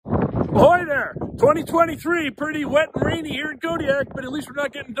Ahoy there! 2023, pretty wet and rainy here in Kodiak, but at least we're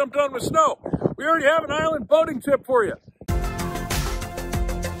not getting dumped on with snow. We already have an island boating tip for you.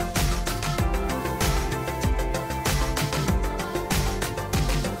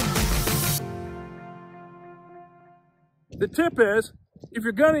 The tip is, if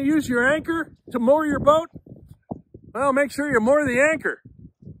you're going to use your anchor to moor your boat, well, make sure you moor the anchor.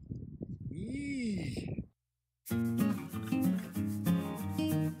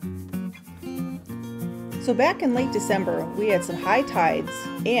 So back in late December, we had some high tides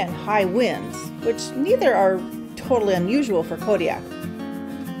and high winds, which neither are totally unusual for Kodiak.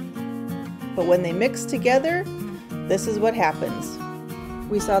 But when they mix together, this is what happens.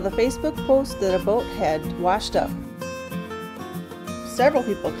 We saw the Facebook post that a boat had washed up. Several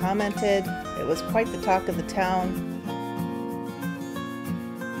people commented. It was quite the talk of the town.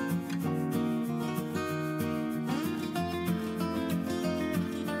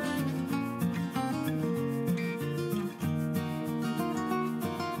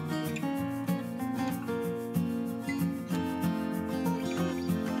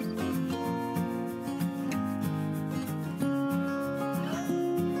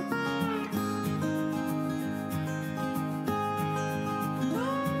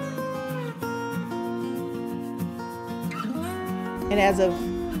 And as of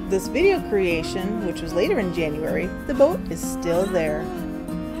this video creation, which was later in January, the boat is still there.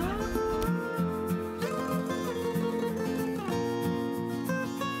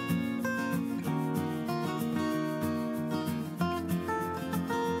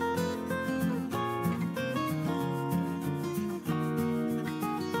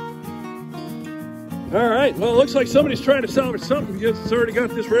 All right, well, it looks like somebody's trying to salvage something because it's already got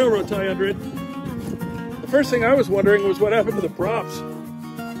this railroad tie under it. The first thing I was wondering was what happened to the props.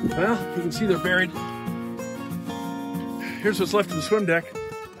 Well, you can see they're buried. Here's what's left of the swim deck.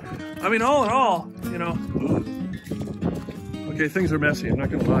 I mean, all in all, you know, okay, things are messy, I'm not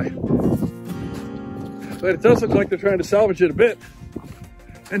gonna lie. But it does look like they're trying to salvage it a bit.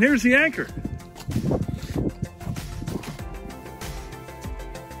 And here's the anchor.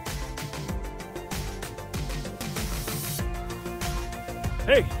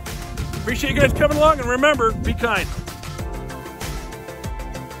 Hey, appreciate you guys coming along, and remember, be kind.